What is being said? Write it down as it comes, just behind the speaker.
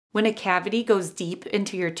When a cavity goes deep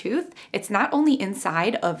into your tooth, it's not only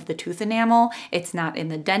inside of the tooth enamel, it's not in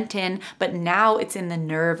the dentin, but now it's in the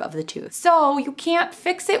nerve of the tooth. So you can't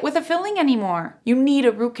fix it with a filling anymore. You need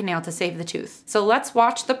a root canal to save the tooth. So let's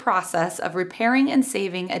watch the process of repairing and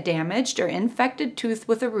saving a damaged or infected tooth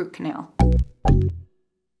with a root canal.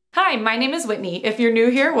 Hi, my name is Whitney. If you're new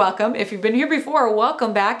here, welcome. If you've been here before,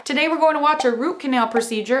 welcome back. Today we're going to watch a root canal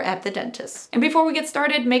procedure at the dentist. And before we get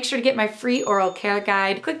started, make sure to get my free oral care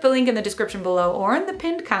guide. Click the link in the description below or in the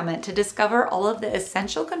pinned comment to discover all of the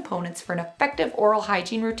essential components for an effective oral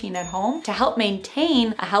hygiene routine at home to help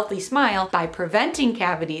maintain a healthy smile by preventing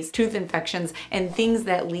cavities, tooth infections, and things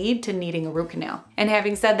that lead to needing a root canal. And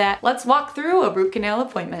having said that, let's walk through a root canal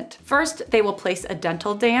appointment. First, they will place a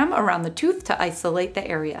dental dam around the tooth to isolate the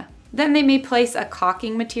area. Then they may place a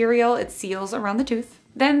caulking material, it seals around the tooth.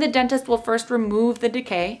 Then the dentist will first remove the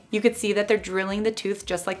decay. You could see that they're drilling the tooth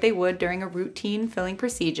just like they would during a routine filling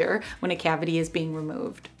procedure when a cavity is being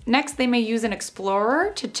removed. Next, they may use an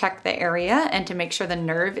explorer to check the area and to make sure the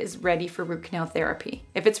nerve is ready for root canal therapy.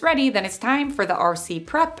 If it's ready, then it's time for the RC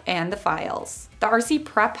prep and the files. The RC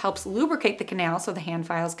prep helps lubricate the canal so the hand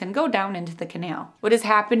files can go down into the canal. What is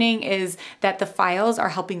happening is that the files are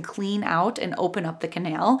helping clean out and open up the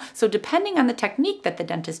canal. So depending on the technique that the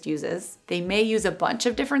dentist uses, they may use a bunch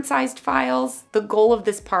of different sized files. The goal of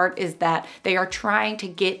this part is that they are trying to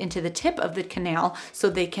get into the tip of the canal so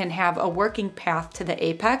they can have a working path to the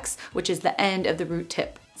apex, which is the end of the root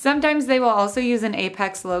tip. Sometimes they will also use an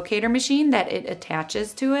apex locator machine that it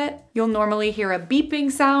attaches to it. You'll normally hear a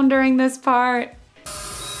beeping sound during this part.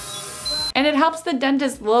 And it helps the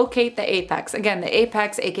dentist locate the apex. Again, the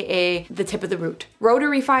apex, aka the tip of the root.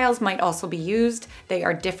 Rotary files might also be used. They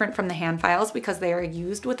are different from the hand files because they are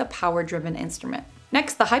used with a power-driven instrument.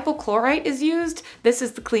 Next, the hypochlorite is used. This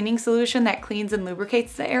is the cleaning solution that cleans and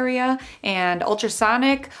lubricates the area. And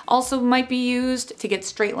ultrasonic also might be used to get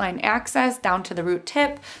straight line access down to the root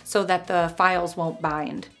tip so that the files won't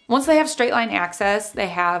bind. Once they have straight line access, they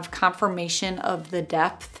have confirmation of the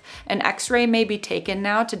depth. An x-ray may be taken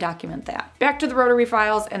now to document that. Back to the rotary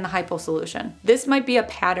files and the hypo solution. This might be a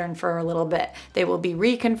pattern for a little bit. They will be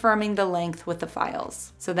reconfirming the length with the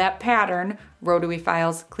files. So that pattern, rotary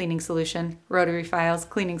files, cleaning solution, rotary files,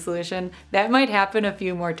 cleaning solution, that might happen a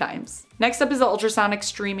few more times. Next up is the ultrasonic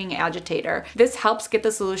streaming agitator. This helps get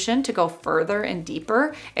the solution to go further and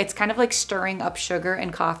deeper. It's kind of like stirring up sugar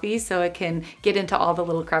in coffee so it can get into all the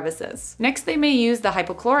little crevices. Next, they may use the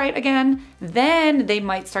hypochlorite again. Then they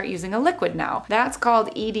might start using a liquid now. That's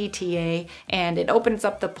called EDTA, and it opens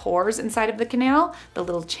up the pores inside of the canal, the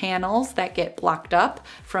little channels that get blocked up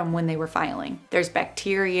from when they were filing. There's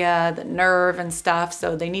bacteria, the nerve and stuff,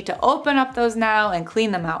 so they need to open up those now and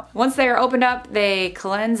clean them out. Once they are opened up, they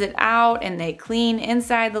cleanse it out and they clean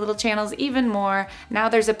inside the little channels even more. Now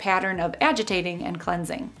there's a pattern of agitating and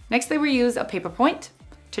cleansing. Next, they will use a paper point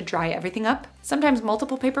to dry everything up, sometimes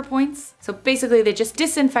multiple paper points. So basically they just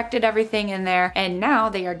disinfected everything in there and now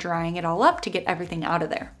they are drying it all up to get everything out of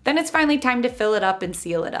there. Then it's finally time to fill it up and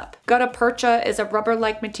seal it up. Gutta percha is a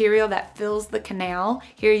rubber-like material that fills the canal.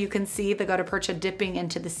 Here you can see the gutta percha dipping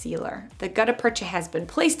into the sealer. The gutta percha has been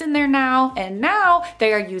placed in there now, and now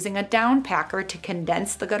they are using a down packer to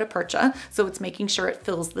condense the gutta percha, so it's making sure it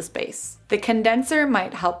fills the space. The condenser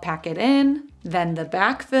might help pack it in, then the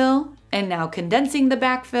backfill, and now condensing the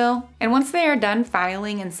backfill. And once they are done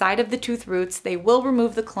filing inside of the tooth roots, they will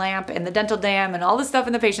remove the clamp and the dental dam and all the stuff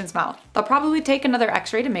in the patient's mouth. They'll probably take another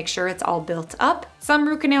x-ray to make sure it's all built up. Some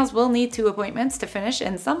root canals will need 2 appointments to finish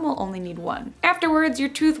and some will only need 1. Afterwards, your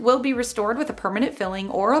tooth will be restored with a permanent filling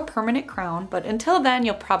or a permanent crown, but until then,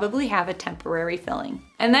 you'll probably have a temporary filling.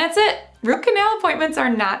 And that's it. Root canal appointments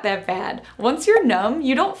are not that bad. Once you're numb,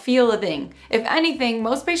 you don't feel a thing. If anything,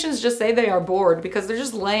 most patients just say they are bored because they're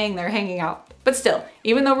just laying there hanging out. But still,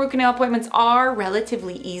 even though root canal appointments are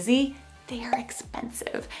relatively easy, they are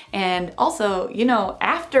expensive. And also, you know,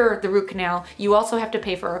 after the root canal, you also have to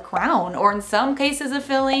pay for a crown or in some cases a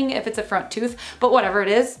filling if it's a front tooth, but whatever it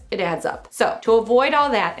is, it adds up. So to avoid all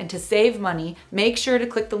that and to save money, make sure to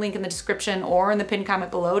click the link in the description or in the pinned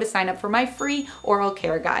comment below to sign up for my free oral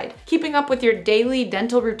care guide. Keeping up with your daily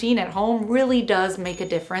dental routine at home really does make a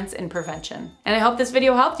difference in prevention. And I hope this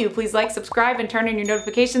video helped you. Please like, subscribe, and turn on your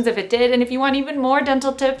notifications if it did. And if you want even more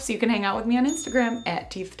dental tips, you can hang out with me on Instagram at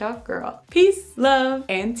TeethTalkGirl. Peace, love,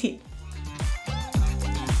 and teeth.